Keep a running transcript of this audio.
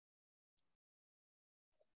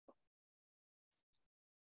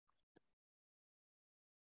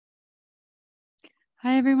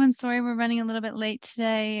Hi, everyone. Sorry, we're running a little bit late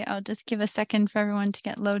today. I'll just give a second for everyone to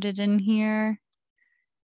get loaded in here.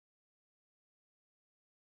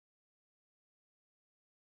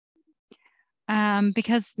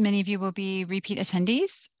 Because many of you will be repeat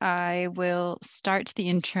attendees, I will start the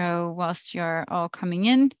intro whilst you're all coming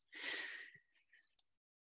in.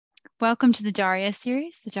 Welcome to the DARIA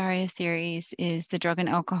series. The DARIA series is the Drug and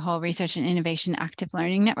Alcohol Research and Innovation Active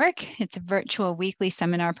Learning Network. It's a virtual weekly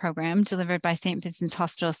seminar program delivered by St. Vincent's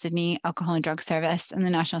Hospital Sydney Alcohol and Drug Service and the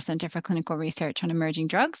National Centre for Clinical Research on Emerging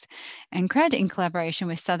Drugs, NCCRED, in collaboration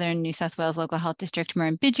with Southern New South Wales Local Health District,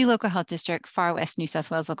 Murrumbidgee Local Health District, Far West New South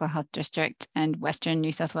Wales Local Health District, and Western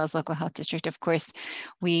New South Wales Local Health District. Of course,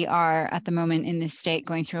 we are at the moment in this state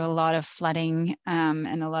going through a lot of flooding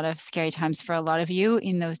and a lot of scary times for a lot of you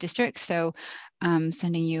in those districts. So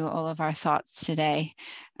sending you all of our thoughts today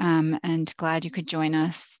and glad you could join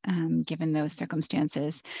us given those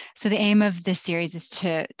circumstances. So the aim of this series is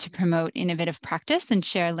to promote innovative practice and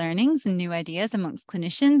share learnings and new ideas amongst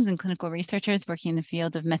clinicians and clinical researchers working in the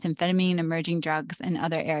field of methamphetamine, emerging drugs, and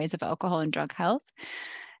other areas of alcohol and drug health.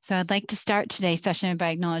 So I'd like to start today's session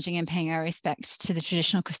by acknowledging and paying our respect to the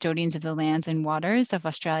traditional custodians of the lands and waters of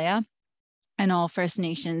Australia and all First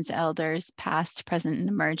Nations elders, past, present, and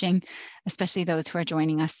emerging, especially those who are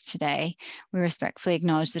joining us today. We respectfully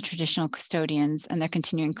acknowledge the traditional custodians and their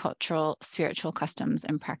continuing cultural, spiritual customs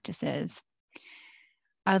and practices.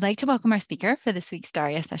 I would like to welcome our speaker for this week's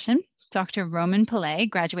DARIA session. Dr. Roman Pillay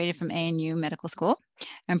graduated from ANU Medical School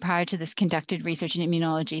and prior to this conducted research in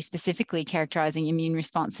immunology, specifically characterizing immune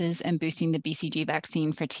responses and boosting the BCG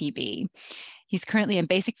vaccine for TB. He's currently a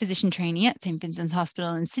basic physician trainee at St. Vincent's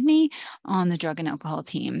Hospital in Sydney on the drug and alcohol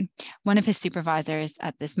team. One of his supervisors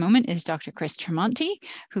at this moment is Dr. Chris Tremonti,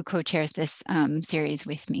 who co-chairs this series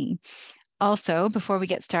with me. Also, before we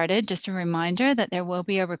get started, just a reminder that there will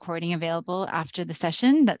be a recording available after the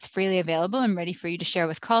session that's freely available and ready for you to share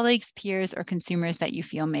with colleagues, peers, or consumers that you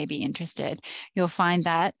feel may be interested. You'll find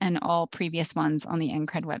that and all previous ones on the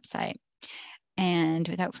NCCRED website. And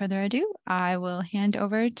without further ado, I will hand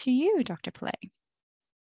over to you, Dr. Pillay.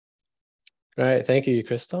 Great, thank you,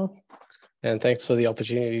 Crystal. And thanks for the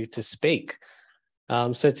opportunity to speak.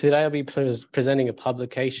 So today I'll be presenting a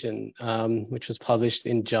publication which was published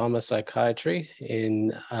in JAMA Psychiatry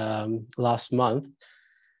in last month.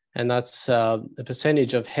 And that's the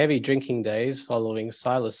percentage of heavy drinking days following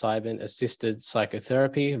psilocybin-assisted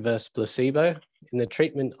psychotherapy versus placebo in the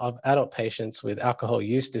treatment of adult patients with alcohol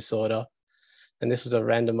use disorder. And this was a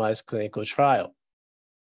randomized clinical trial.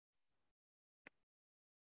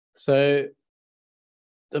 So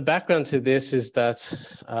the background to this is that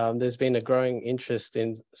there's been a growing interest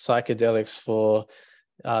in psychedelics for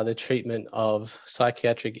the treatment of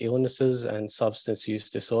psychiatric illnesses and substance use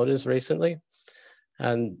disorders recently.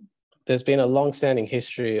 And there's been a long-standing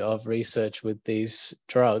history of research with these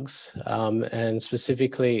drugs, and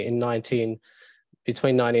specifically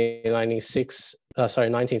between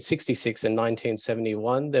 1966 and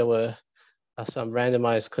 1971, there were some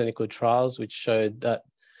randomized clinical trials which showed that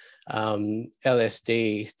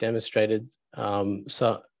LSD demonstrated some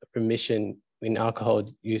remission in alcohol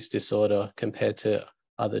use disorder compared to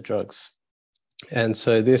other drugs. And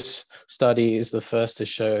so this study is the first to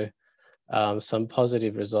show some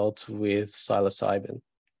positive results with psilocybin.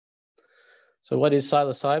 So what is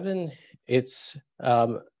psilocybin? It's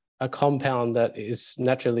a compound that is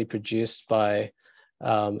naturally produced by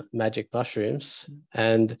magic mushrooms,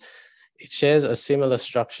 and it shares a similar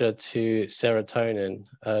structure to serotonin,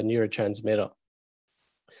 a neurotransmitter.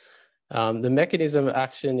 The mechanism of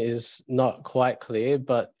action is not quite clear,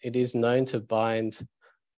 but it is known to bind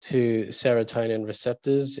to serotonin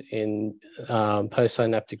receptors in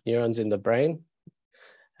postsynaptic neurons in the brain.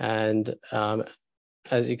 And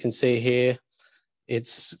as you can see here,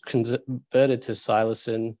 it's converted to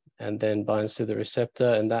psilocin and then binds to the receptor,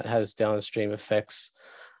 and that has downstream effects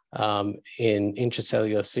in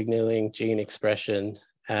intracellular signaling, gene expression,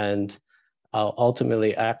 and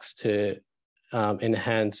ultimately acts to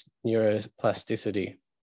enhance neuroplasticity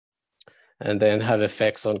and then have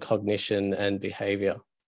effects on cognition and behavior.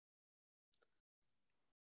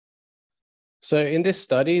 So in this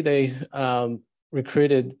study, they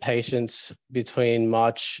recruited patients between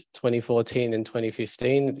March 2014 and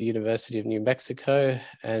 2015 at the University of New Mexico,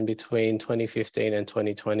 and between 2015 and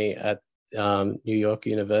 2020 at New York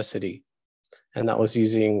University. And that was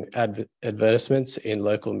using advertisements in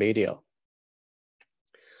local media.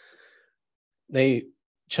 They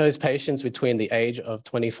chose patients between the age of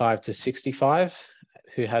 25 to 65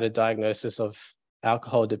 who had a diagnosis of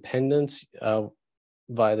alcohol dependence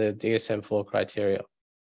by the DSM-4 criteria.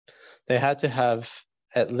 They had to have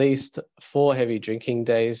at least 4 heavy drinking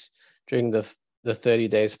days during the 30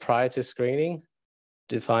 days prior to screening,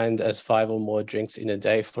 defined as 5 or more drinks in a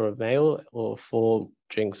day for a male or 4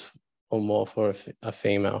 drinks or more for a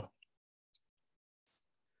female.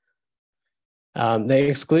 They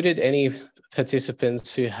excluded any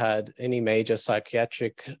participants who had any major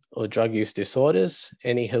psychiatric or drug use disorders,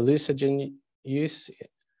 any hallucinogen use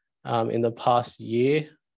in the past year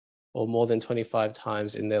or more than 25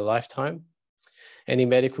 times in their lifetime, any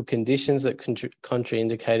medical conditions that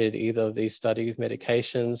contraindicated either of these study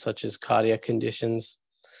medications, such as cardiac conditions,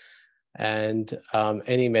 and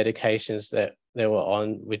any medications that they were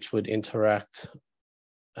on which would interact,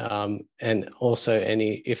 and also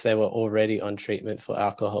any if they were already on treatment for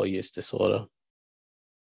alcohol use disorder.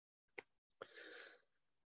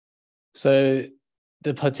 So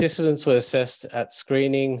the participants were assessed at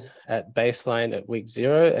screening at baseline at week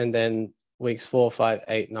 0, and then weeks 4, 5,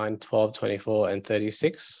 8, 9, 12, 24, and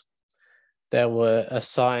 36. They were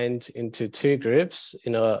assigned into 2 groups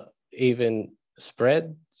in an even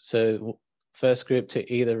spread. So first group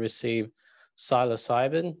to either receive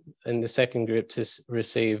psilocybin, and the second group to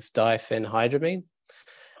receive diphenhydramine.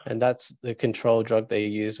 And that's the control drug they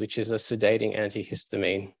use, which is a sedating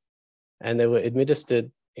antihistamine. And they were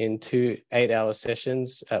administered in 2 8-hour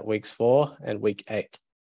sessions at weeks 4 and week 8.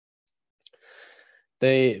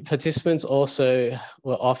 The participants also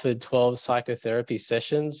were offered 12 psychotherapy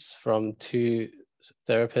sessions from 2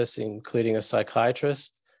 therapists, including a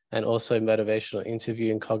psychiatrist, and also motivational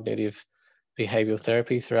interview and cognitive behavioral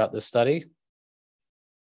therapy throughout the study.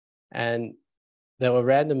 And they were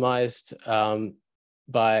randomized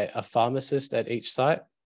by a pharmacist at each site,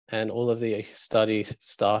 and all of the study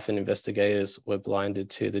staff and investigators were blinded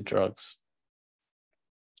to the drugs,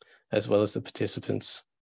 as well as the participants.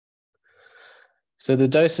 So the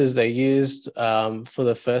doses they used for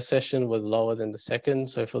the first session was lower than the second.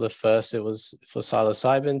 So for the first, it was for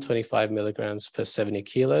psilocybin, 25 milligrams per 70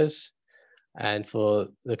 kilos. And for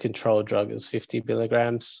the control drug, it was 50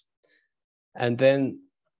 milligrams. And then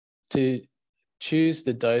to choose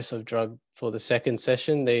the dose of drug for the second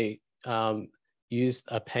session, they used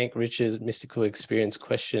a Pank-Richards mystical experience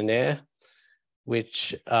questionnaire,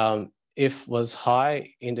 which if was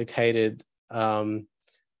high, indicated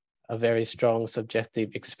a very strong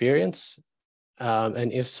subjective experience.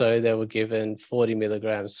 And if so, they were given 40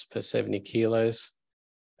 milligrams per 70 kilos,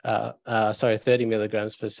 30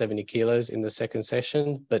 milligrams per 70 kilos in the second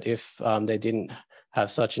session. But if they didn't have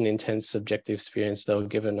such an intense subjective experience, they were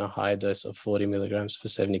given a higher dose of 40 milligrams per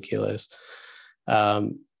 70 kilos.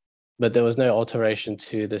 But there was no alteration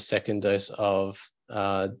to the second dose of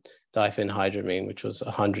diphenhydramine, which was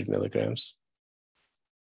 100 milligrams.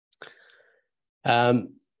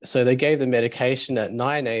 So they gave the medication at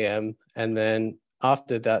 9 a.m. and then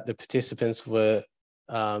after that, the participants were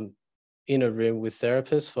in a room with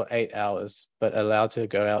therapists for 8 hours, but allowed to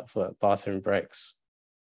go out for bathroom breaks.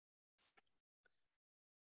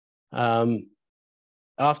 After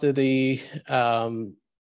the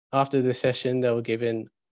session, they were given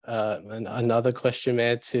another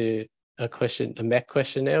questionnaire a MEC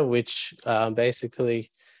questionnaire, which basically,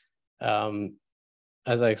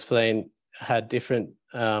 as I explained, had different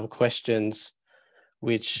questions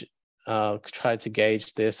which tried to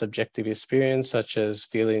gauge their subjective experience, such as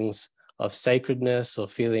feelings of sacredness or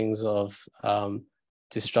feelings of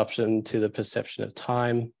disruption to the perception of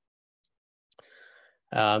time.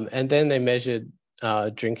 And then they measured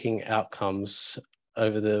drinking outcomes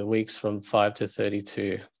over the weeks from 5 to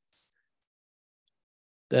 32.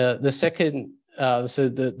 The second, so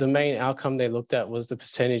the main outcome they looked at was the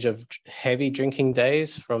percentage of heavy drinking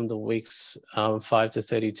days from the weeks 5 to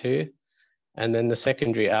 32. And then the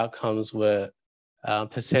secondary outcomes were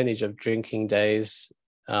percentage of drinking days,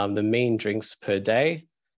 the mean drinks per day,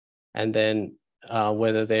 and then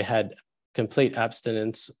whether they had complete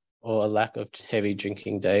abstinence or a lack of heavy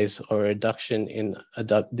drinking days or a reduction in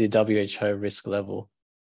the WHO risk level.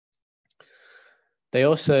 They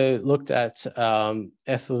also looked at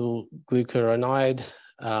ethyl glucuronide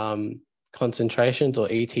concentrations, or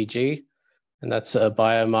ETG, and that's a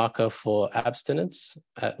biomarker for abstinence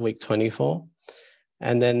at week 24.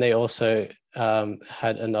 And then they also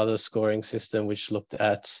had another scoring system which looked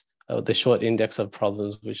at the short index of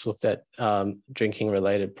problems, which looked at drinking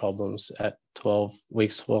related problems at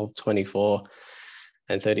weeks 12, 24,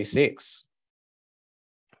 and 36.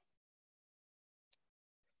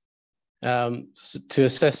 To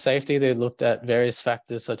assess safety, they looked at various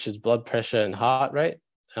factors such as blood pressure and heart rate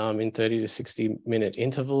in 30 to 60 minute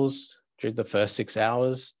intervals during the first 6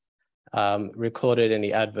 hours, recorded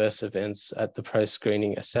any adverse events at the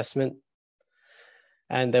post-screening assessment.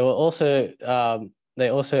 And they were also they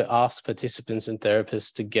also asked participants and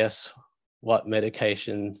therapists to guess what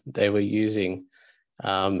medication they were using,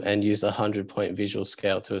 and used a 100-point visual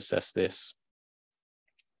scale to assess this.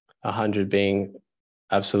 100 being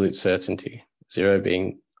absolute certainty, 0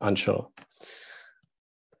 being unsure.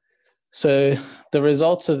 So the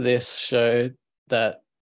results of this showed that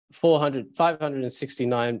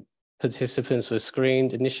 569 participants were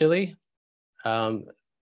screened initially.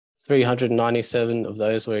 397 of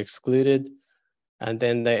those were excluded, and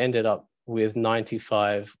then they ended up with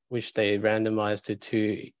 95, which they randomized to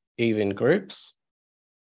 2 even groups.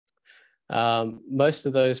 Most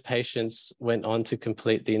of those patients went on to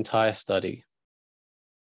complete the entire study.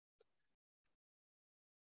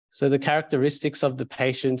 So the characteristics of the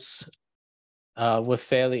patients were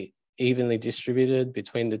fairly evenly distributed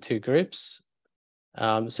between the 2 groups.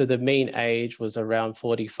 So the mean age was around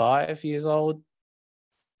 45 years old.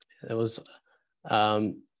 There was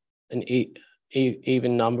an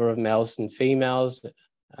even number of males and females,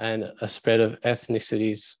 and a spread of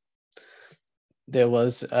ethnicities. There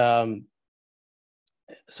was,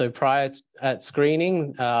 so prior at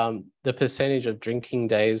screening, the percentage of drinking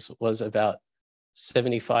days was about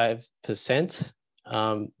 75%,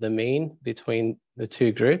 the mean between the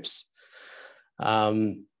 2 groups.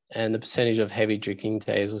 And the percentage of heavy drinking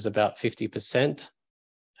days was about 50%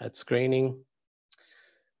 at screening.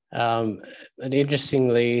 And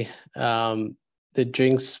interestingly, the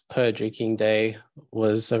drinks per drinking day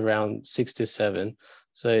was around 6 to 7.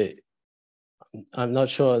 So I'm not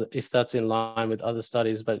sure if that's in line with other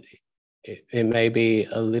studies, but it may be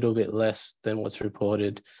a little bit less than what's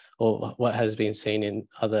reported or what has been seen in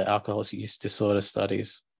other alcohol use disorder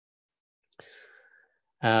studies.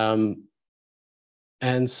 And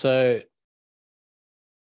so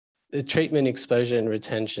the treatment exposure and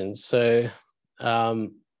retention. So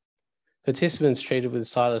participants treated with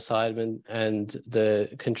psilocybin and the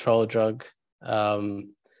control drug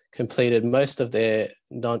completed most of their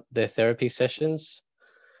therapy sessions,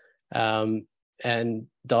 and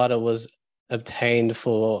data was obtained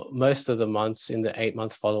for most of the months in the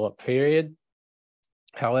 8-month follow-up period.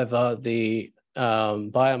 However, the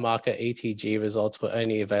biomarker ETG results were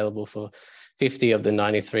only available for 50 of the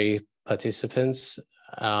 93 participants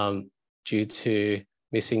due to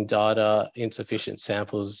missing data, insufficient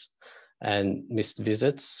samples, and missed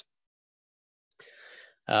visits.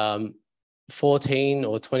 14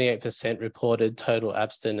 or 28% reported total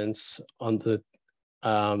abstinence on the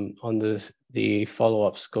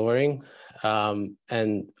follow-up scoring.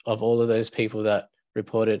 And of all of those people that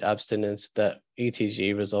reported abstinence that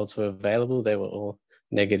ETG results were available, they were all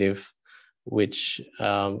negative, which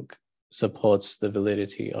supports the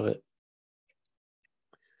validity of it.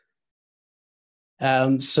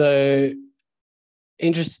 So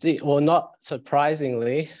interesting, or not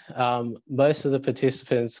surprisingly, most of the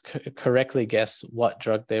participants correctly guessed what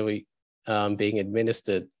drug they were being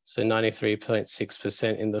administered. So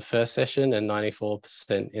 93.6% in the first session and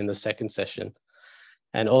 94% in the second session.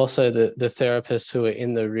 And also the therapists who were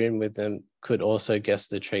in the room with them could also guess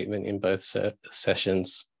the treatment in both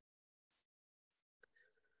sessions.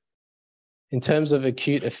 In terms of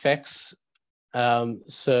acute effects,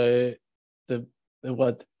 so the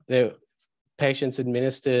patients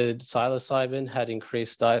administered psilocybin had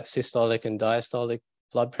increased systolic and diastolic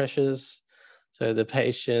blood pressures. So the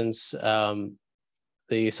patients, the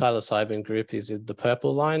psilocybin group is in the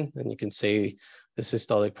purple line, and you can see the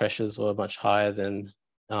systolic pressures were much higher than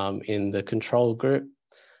in the control group,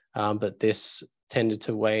 but this tended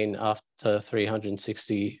to wane after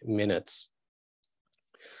 360 minutes.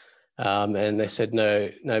 And they said no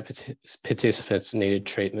participants needed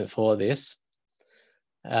treatment for this.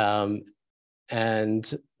 And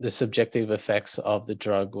the subjective effects of the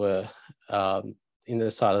drug were, in the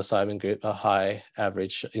psilocybin group, a high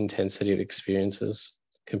average intensity of experiences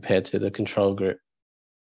compared to the control group.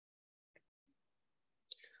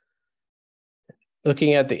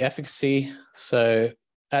 Looking at the efficacy, so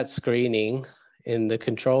at screening in the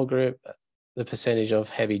control group, the percentage of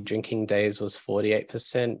heavy drinking days was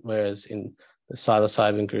 48%, whereas in the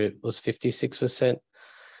psilocybin group was 56%.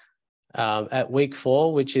 At week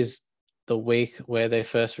 4, which is the week where they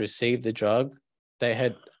first received the drug,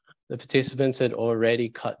 the participants had already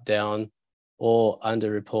cut down or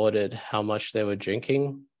underreported how much they were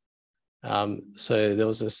drinking. So there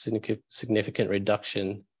was a significant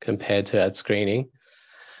reduction compared to at screening.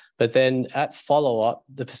 But then at follow-up,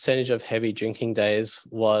 the percentage of heavy drinking days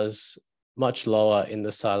was much lower in the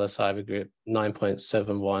psilocybin group,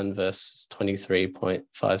 9.71 versus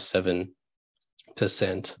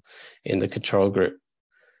 23.57% in the control group.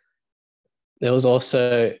 There was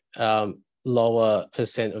also lower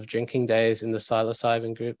percent of drinking days in the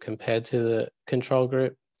psilocybin group compared to the control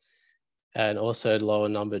group, and also lower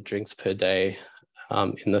number of drinks per day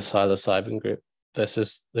in the psilocybin group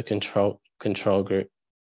versus the control group.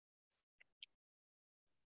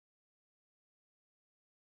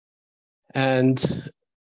 And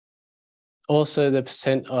also the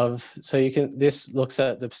percent of, so you can, this looks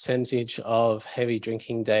at the percentage of heavy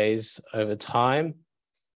drinking days over time.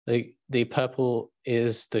 The purple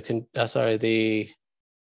is I think that's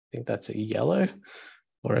a yellow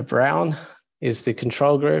or a brown, is the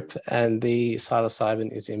control group, and the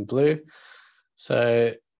psilocybin is in blue.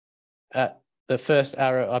 So the first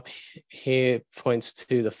arrow up here points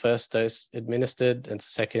to the first dose administered, and the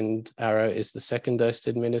second arrow is the second dose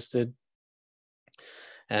administered.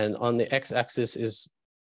 And on the x-axis is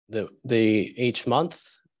the each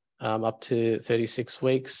month up to 36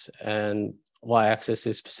 weeks, and y-axis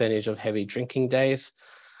is percentage of heavy drinking days.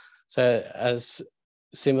 So as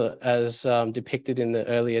similar as depicted in the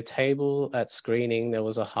earlier table, at screening there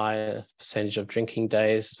was a higher percentage of drinking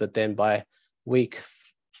days, but then by week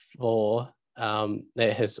 4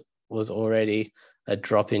 there was already a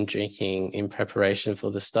drop in drinking in preparation for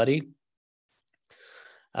the study.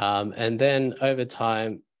 And then over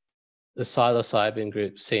time, the psilocybin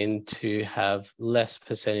group seemed to have less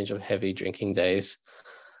percentage of heavy drinking days.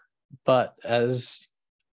 But as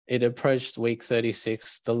it approached week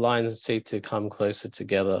 36, the lines seemed to come closer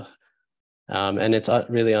together. And it's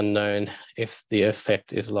really unknown if the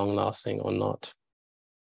effect is long-lasting or not.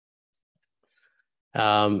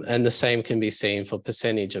 And the same can be seen for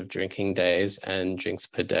percentage of drinking days and drinks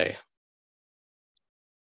per day.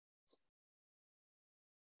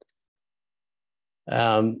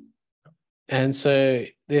 And so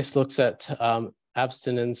this looks at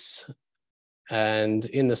abstinence, and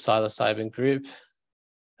in the psilocybin group,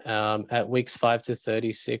 at weeks 5 to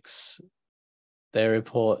 36, they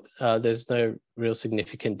report there's no real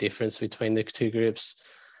significant difference between the two groups,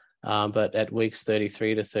 but at weeks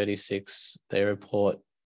 33 to 36, they report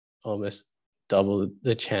almost double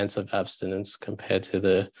the chance of abstinence compared to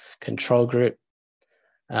the control group.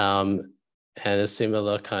 And a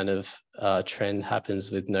similar kind of trend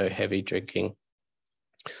happens with no heavy drinking,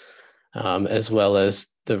 as well as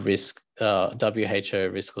the risk, WHO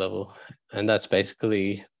risk level. And that's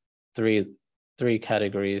basically three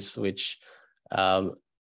categories which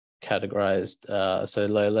categorized. So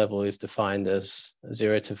low level is defined as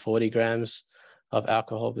 0 to 40 grams of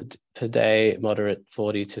alcohol per day, moderate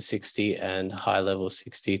 40 to 60, and high level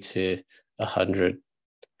 60 to 100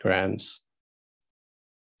 grams.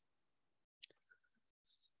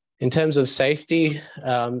 In terms of safety,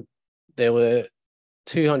 there were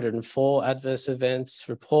 204 adverse events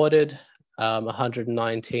reported,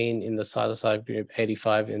 119 in the psilocybin group,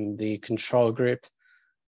 85 in the control group.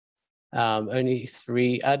 Only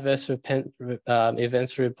 3 adverse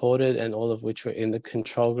events reported, and all of which were in the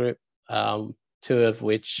control group, 2 of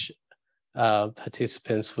which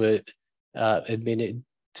participants were admitted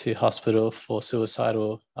to hospital for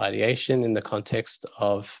suicidal ideation in the context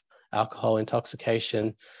of alcohol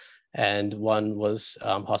intoxication, and 1 was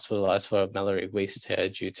hospitalized for a Mallory Weiss tear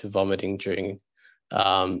due to vomiting during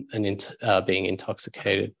being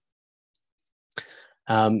intoxicated.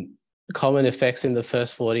 Common effects in the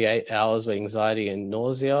first 48 hours were anxiety and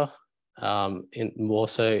nausea, more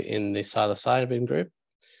so in the psilocybin group.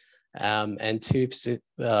 And 2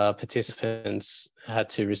 participants had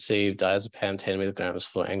to receive diazepam 10 milligrams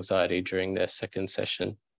for anxiety during their second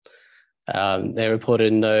session. They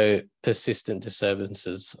reported no persistent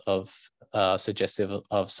disturbances of suggestive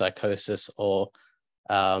of psychosis or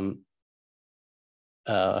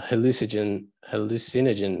hallucinogen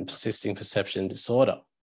persisting perception disorder.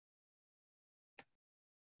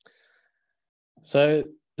 So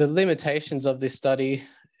the limitations of this study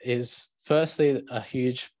is, firstly, a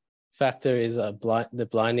huge factor is the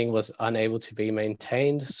blinding was unable to be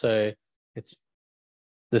maintained. So it's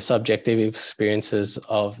the subjective experiences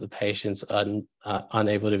of the patients are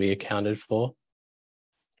unable to be accounted for.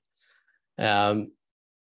 The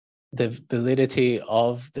validity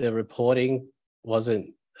of the reporting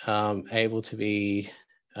wasn't able to be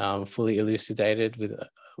fully elucidated, with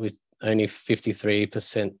only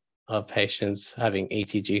 53% of patients having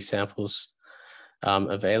ETG samples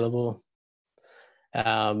available.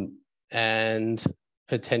 And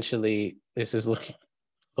potentially this is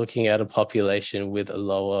looking at a population with a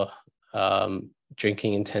lower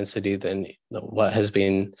drinking intensity than what has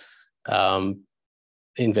been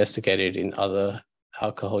investigated in other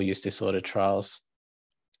alcohol use disorder trials.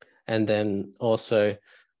 And then also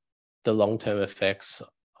the long-term effects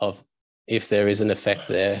of, if there is an effect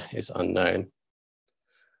there, is unknown.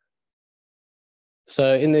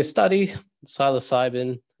 So in this study,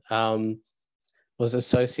 psilocybin was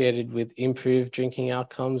associated with improved drinking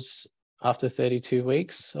outcomes after 32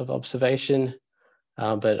 weeks of observation,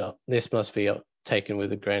 but this must be taken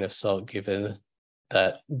with a grain of salt given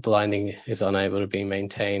that blinding is unable to be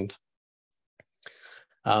maintained.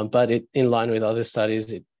 But in line with other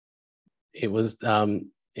studies, it was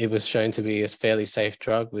shown to be a fairly safe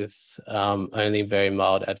drug with only very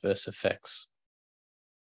mild adverse effects.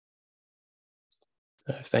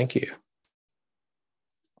 So, thank you.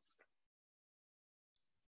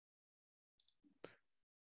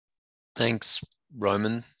 Thanks,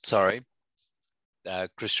 Roman. Sorry.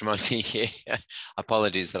 Chris Tremonti here.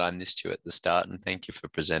 Apologies that I missed you at the start, and thank you for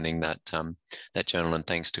presenting that that journal, and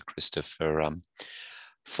thanks to Christopher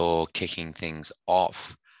for kicking things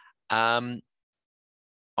off. I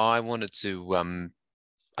wanted to,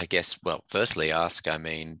 I guess, well, firstly ask, I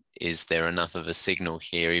mean, is there enough of a signal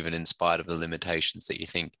here, even in spite of the limitations, that you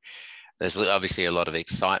think there's obviously a lot of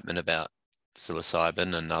excitement about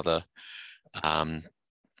psilocybin and other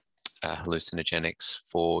hallucinogenics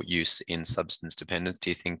for use in substance dependence?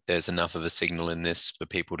 Do you think there's enough of a signal in this for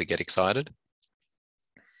people to get excited?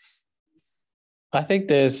 I think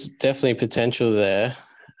there's definitely potential there.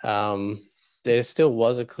 There still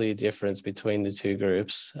was a clear difference between the two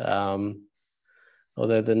groups,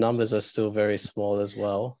 although the numbers are still very small as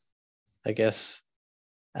well. I guess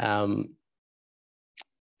further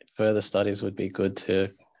studies would be good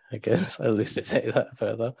to, I guess, elucidate that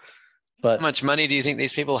further. But how much money do you think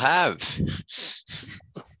these people have?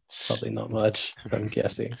 Probably not much, I'm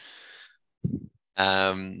guessing.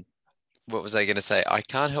 What was I going to say? I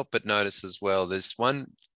can't help but notice as well, there's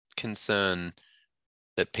one concern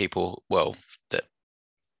that people, well, that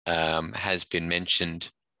has been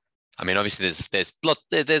mentioned. I mean, obviously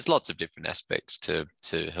there's lots of different aspects to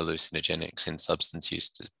hallucinogenics and substance use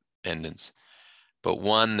dependence, but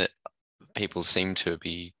one that people seem to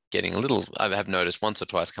be getting a little, I have noticed once or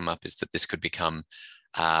twice come up, is that this could become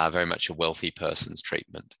very much a wealthy person's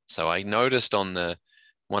treatment. So I noticed on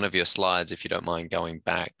one of your slides, if you don't mind going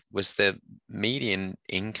back, was the median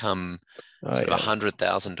income sort of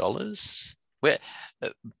 $100,000? Where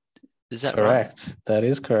is that correct? Right? That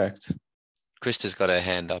is correct. Krista's got her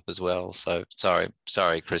hand up as well. So sorry,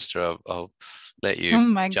 Krista, I'll let you. Oh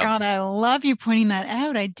my God, I love you pointing that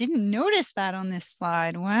out. I didn't notice that on this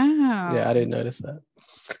slide. Wow. Yeah, I didn't notice that.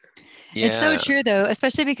 Yeah. It's so true though,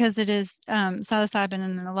 especially because it is psilocybin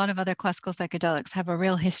and a lot of other classical psychedelics have a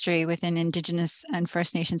real history within Indigenous and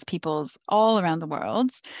First Nations peoples all around the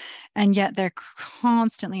world. And yet they're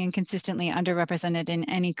constantly and consistently underrepresented in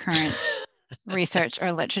any current research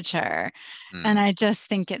or literature. And I just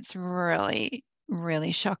think it's really,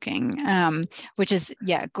 really shocking, which is,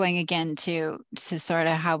 yeah, going again to sort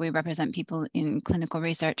of how we represent people in clinical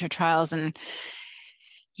research or trials. And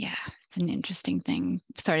yeah, it's an interesting thing.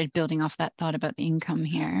 Started building off that thought about the income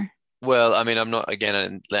here. Well, I mean, I'm not,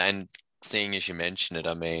 again, and seeing as you mention it,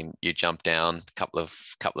 I mean, you jump down a couple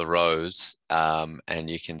of rows, and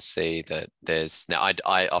you can see that there's, now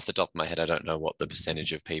I off the top of my head, I don't know what the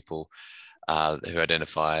percentage of people who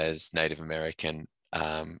identify as Native American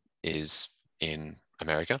is in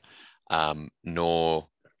America, nor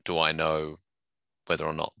do I know whether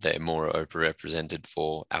or not they're more overrepresented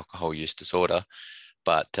for alcohol use disorder.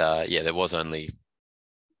 But yeah, there was only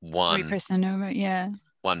one 3% over, yeah.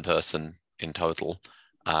 One person in total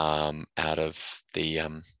out of the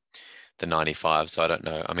 95. So I don't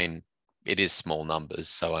know. I mean, it is small numbers.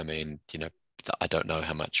 So I mean, you know, I don't know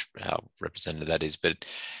how representative that is, but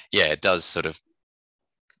yeah, it does sort of,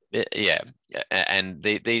 yeah. And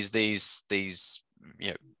these you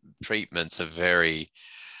know, treatments are very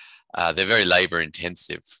they're very labor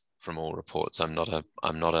intensive from all reports. I'm not a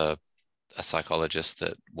psychologist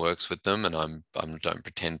that works with them, and I don't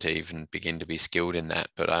pretend to even begin to be skilled in that,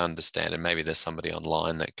 but I understand, and maybe there's somebody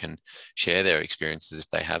online that can share their experiences if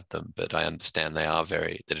they have them, but I understand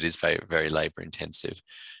that it is very, very labor intensive.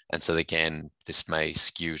 And so again, this may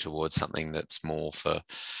skew towards something that's more for,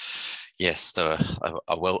 yes, a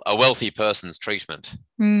wealthy person's treatment.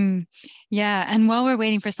 Yeah, and while we're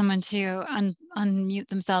waiting for someone to unmute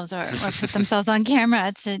themselves or put themselves on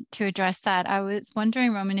camera to address that, I was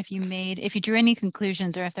wondering, Roman, if you drew any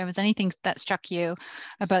conclusions or if there was anything that struck you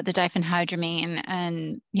about the diphenhydramine.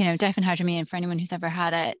 And, you know, diphenhydramine, for anyone who's ever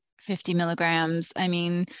had it, 50 milligrams, I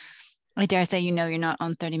mean, I dare say, you know, you're not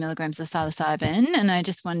on 30 milligrams of psilocybin. And I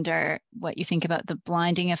just wonder what you think about the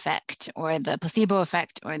blinding effect or the placebo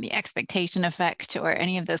effect or the expectation effect or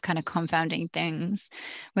any of those kind of confounding things,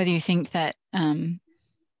 whether you think that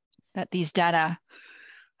that these data,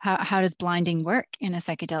 how does blinding work in a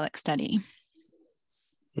psychedelic study?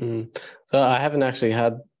 So I haven't actually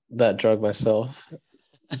had that drug myself,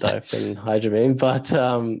 diphenhydramine, but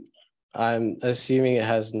I'm assuming it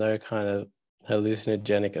has no kind of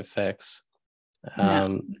hallucinogenic effects.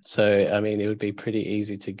 No. So, I mean, it would be pretty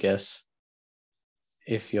easy to guess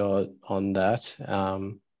if you're on that.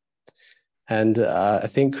 And I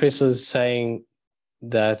think Chris was saying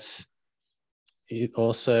that it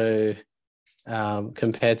also,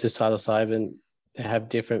 compared to psilocybin, they have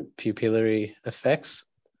different pupillary effects,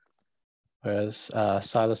 whereas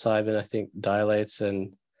psilocybin, I think, dilates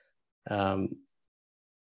and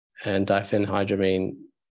diphenhydramine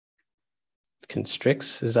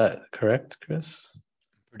constricts. Is that correct, Chris?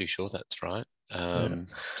 Pretty sure that's right.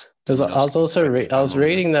 Because I was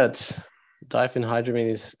reading that diphenhydramine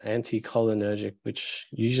is anticholinergic, which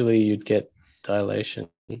usually you'd get dilation,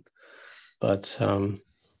 but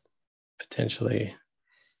potentially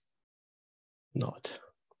not.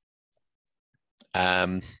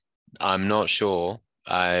 I'm not sure.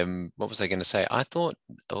 What was I going to say? I thought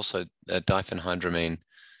also diphenhydramine.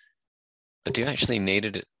 Do you actually need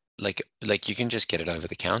it? Like you can just get it over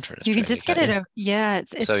the counter in You Australia. can just get it over. Yeah,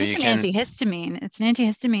 it's So just an antihistamine. It's an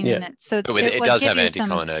antihistamine, Yeah. and it does have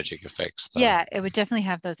anticholinergic effects, though. Yeah, it would definitely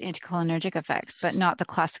have those anticholinergic effects, but not the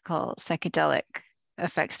classical psychedelic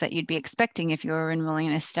effects that you'd be expecting if you were enrolling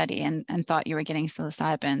in a study and thought you were getting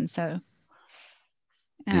psilocybin. So,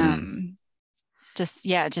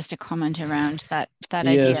 just a comment around that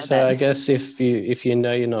idea. So that I guess if you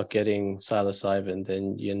know you're not getting psilocybin,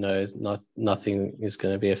 then you know nothing is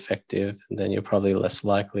going to be effective, and then you're probably less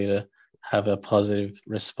likely to have a positive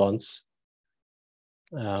response.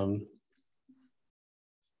 And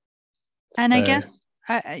I guess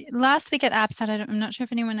last week at AppSide, I'm not sure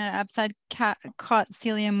if anyone at AppSide caught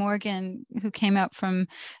Celia Morgan, who came out from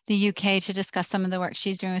the UK to discuss some of the work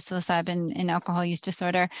she's doing with psilocybin in alcohol use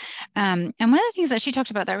disorder. And one of the things that she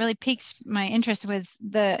talked about that really piqued my interest was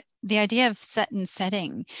the idea of set and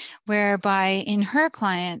setting, whereby in her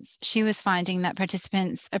clients, she was finding that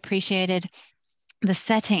participants appreciated the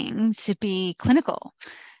setting to be clinical.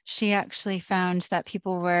 She actually found that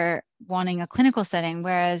people were wanting a clinical setting,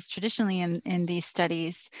 whereas traditionally in these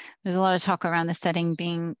studies, there's a lot of talk around the setting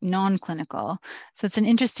being non-clinical. So it's an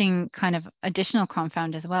interesting kind of additional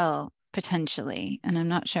confound as well, potentially. And I'm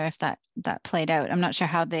not sure if that played out. I'm not sure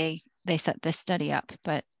how they set this study up,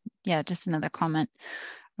 but yeah, just another comment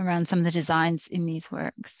around some of the designs in these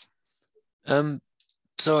works. So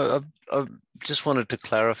I just wanted to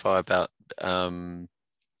clarify about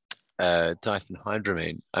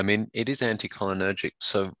diphenhydramine. I mean, it is anticholinergic,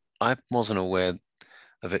 so I wasn't aware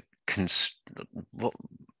of it. What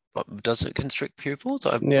does it constrict pupils?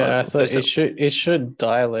 I thought it should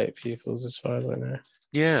dilate pupils, as far as I know.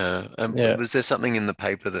 Yeah. Was there something in the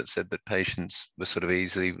paper that said that patients were sort of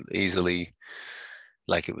easily,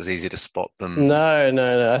 like it was easy to spot them?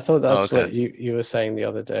 No. I thought that's what you were saying the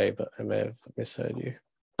other day, but I may have misheard you.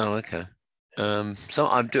 Oh, okay. So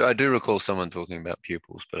I do recall someone talking about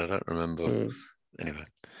pupils, but I don't remember. Anyway.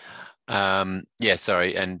 Yeah,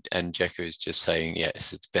 sorry. And Jeku is just saying,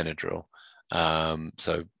 yes, it's Benadryl.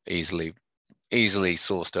 So easily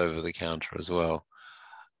sourced over the counter as well.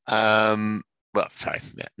 Well, sorry,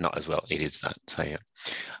 yeah, not as well. It is that. So yeah.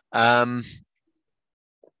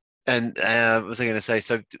 And what was I going to say?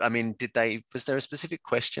 So I mean, was there a specific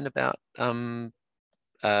question about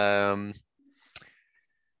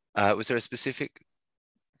was there a specific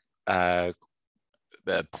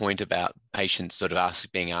point about patients sort of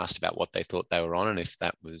being asked about what they thought they were on, and if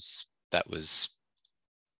that was that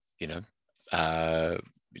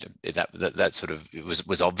sort of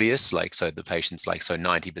was obvious, like, so the patients, like, so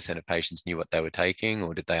 90% of patients knew what they were taking,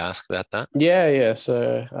 or did they ask about that? Yeah.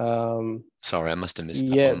 So sorry, I must have missed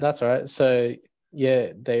that. Yeah, that's right. So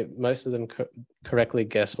yeah, most of them correctly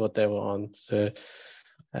guessed what they were on. So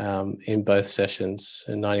in both sessions,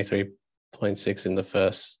 93.6 in the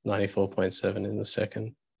first, 94.7 in the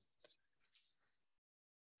second.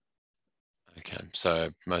 Okay, so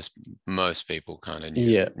most people kind of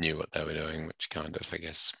knew what they were doing, which kind of, I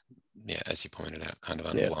guess, yeah, as you pointed out, kind of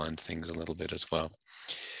unblind things a little bit as well.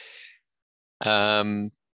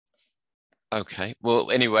 Okay,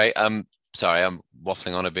 well, anyway, sorry, I'm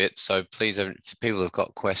waffling on a bit. So please, if people have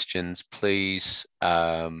got questions, please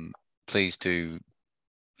do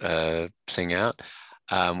sing out.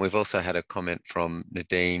 We've also had a comment from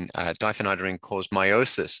Nadine. Diphenhydramine caused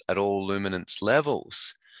meiosis at all luminance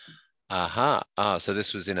levels. So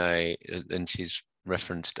this was and she's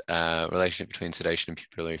referenced relationship between sedation and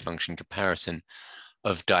pupillary function comparison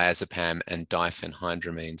of diazepam and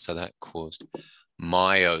diphenhydramine. So that caused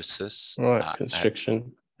meiosis. Right,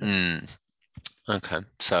 constriction. Okay.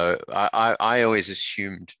 So I always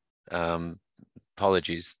assumed,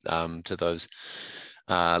 apologies to those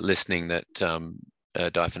listening, that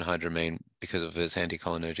diphenhydramine, because of its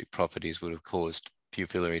anticholinergic properties, would have caused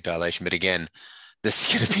pupillary dilation. But again, this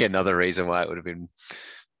is going to be another reason why it would have been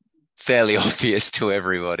fairly obvious to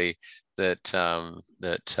everybody that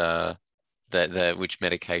which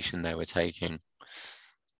medication they were taking.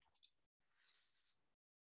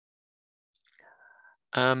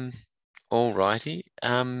 All righty.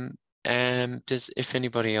 And if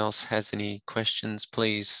anybody else has any questions,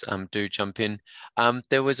 please do jump in.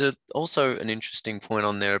 There was also an interesting point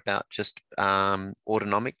on there about just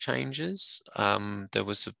autonomic changes. There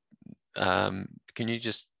was do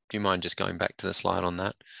you mind just going back to the slide on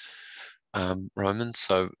that, Roman?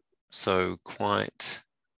 So quite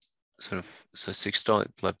sort of, so systolic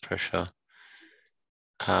blood pressure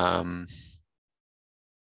and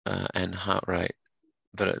heart rate,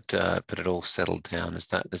 but it all settled down. Is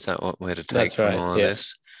that what we're to take That's from right. all of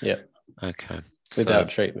this? Yeah. Okay. Without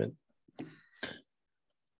treatment.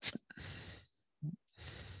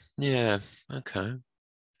 Yeah. Okay.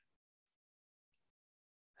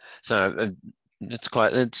 So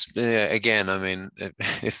again, I mean,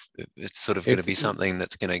 if it's sort of going to be something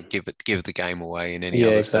that's going to give the game away in any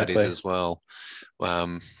other studies as well.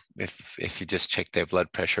 If you just check their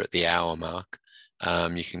blood pressure at the hour mark,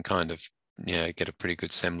 you can kind of get a pretty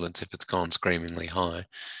good semblance if it's gone screamingly high.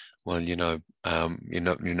 Well, you've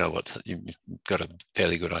got a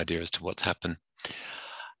fairly good idea as to what's happened.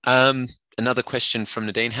 Another question from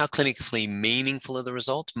Nadine: how clinically meaningful are the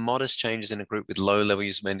results? Modest changes in a group with low level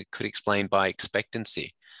use could explain by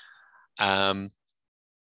expectancy. Did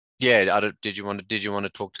you want to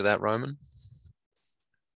talk to that, Roman?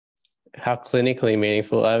 How clinically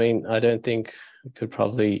meaningful? I mean, I don't think we could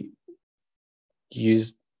probably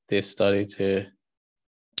use this study to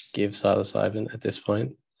give psilocybin at this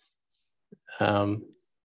point.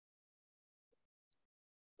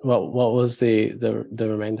 What was the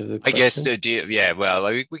remainder of the question? I guess, well,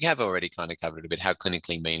 we have already kind of covered a bit. How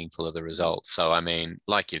clinically meaningful are the results? So, I mean,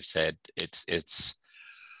 like you've said, it's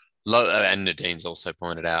low, and Nadine's also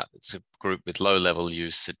pointed out, it's a group with low level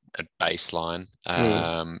use at baseline.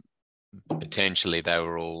 Potentially, they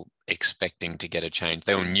were all expecting to get a change.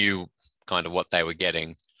 They all knew kind of what they were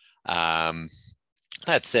getting. That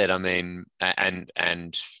said, I mean,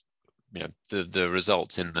 and the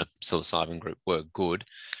results in the psilocybin group were good.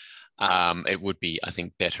 It would be, I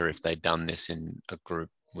think, better if they'd done this in a group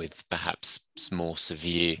with perhaps more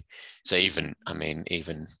severe, so even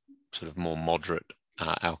sort of more moderate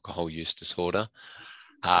alcohol use disorder.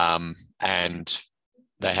 And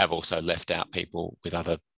they have also left out people with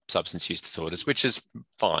other substance use disorders, which is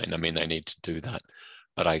fine. I mean, they need to do that.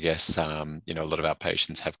 But I guess, a lot of our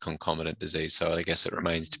patients have concomitant disease. So I guess it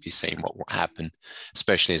remains to be seen what will happen,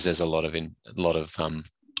 especially as there's a lot of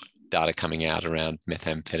data coming out around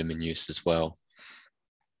methamphetamine use as well.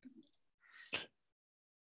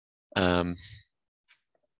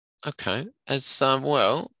 Okay, as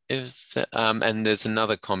well, and there's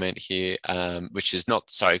another comment here, which is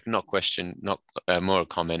not question, more a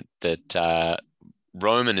comment that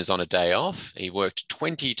Roman is on a day off. He worked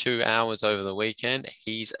 22 hours over the weekend.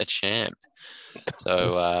 He's a champ.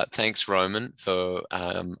 So thanks, Roman, for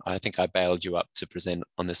I think I bailed you up to present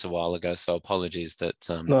on this a while ago. So apologies that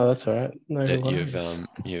no, that's all right. No that worries.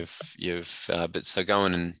 but so go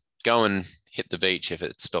and hit the beach if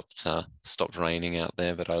it stopped raining out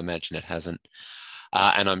there, but I imagine it hasn't.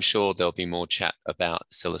 And I'm sure there'll be more chat about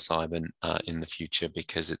psilocybin in the future,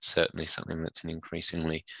 because it's certainly something that's an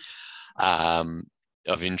increasingly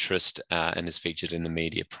of interest and is featured in the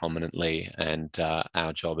media prominently. And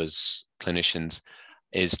our job as clinicians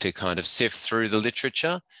is to kind of sift through the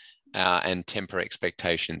literature and temper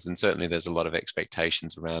expectations. And certainly there's a lot of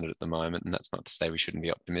expectations around it at the moment. And that's not to say we shouldn't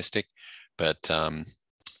be optimistic, but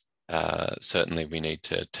certainly we need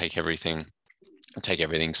to take everything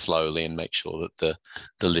slowly and make sure that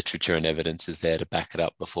the literature and evidence is there to back it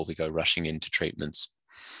up before we go rushing into treatments.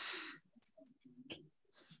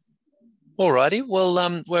 Alrighty, well,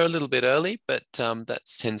 we're a little bit early, but that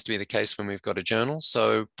tends to be the case when we've got a journal.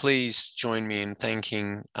 So please join me in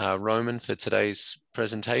thanking Roman for today's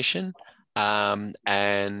presentation.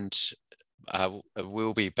 And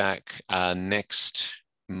we'll be back next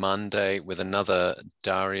Monday with another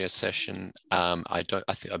DARIA session. I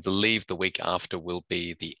believe the week after will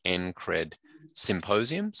be the NCCRED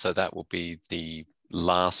symposium. So that will be the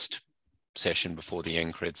last session before the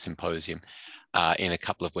NCCRED symposium in a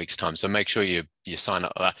couple of weeks' time. So make sure you sign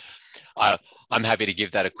up. I'm happy to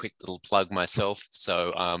give that a quick little plug myself.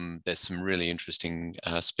 So there's some really interesting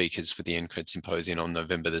speakers for the NCCRED symposium on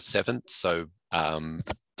November the 7th. So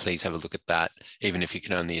please have a look at that. Even if you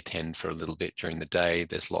can only attend for a little bit during the day,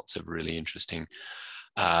 there's lots of really interesting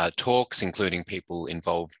talks, including people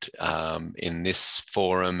involved in this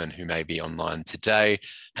forum and who may be online today,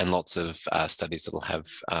 and lots of studies that will have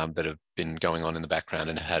that have been going on in the background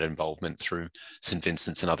and had involvement through St.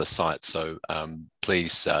 Vincent's and other sites. So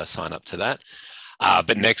please sign up to that.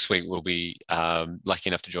 But next week we'll be lucky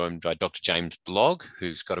enough to join by Dr. James Blogg,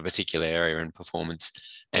 who's got a particular area in performance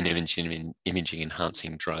and imaging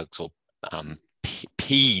enhancing drugs, or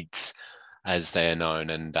PEDS as they are known,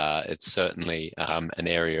 and it's certainly an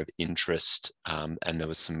area of interest. And there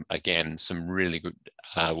was some really good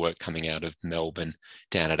work coming out of Melbourne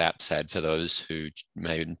down at APSAD for those who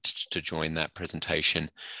may to join that presentation,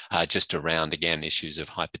 just around, again, issues of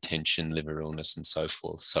hypertension, liver illness, and so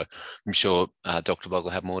forth. So I'm sure Dr. Blogg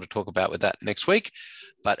will have more to talk about with that next week.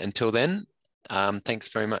 But until then,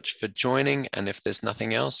 thanks very much for joining. And if there's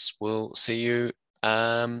nothing else, we'll see you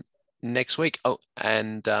next week. Oh,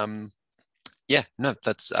 and yeah, no,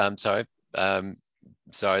 that's sorry.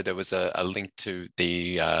 Sorry, there was a link to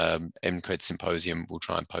the NCCRED symposium. We'll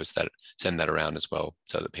try and post that, send that around as well,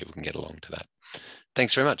 so that people can get along to that.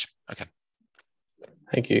 Thanks very much. Okay.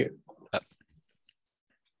 Thank you.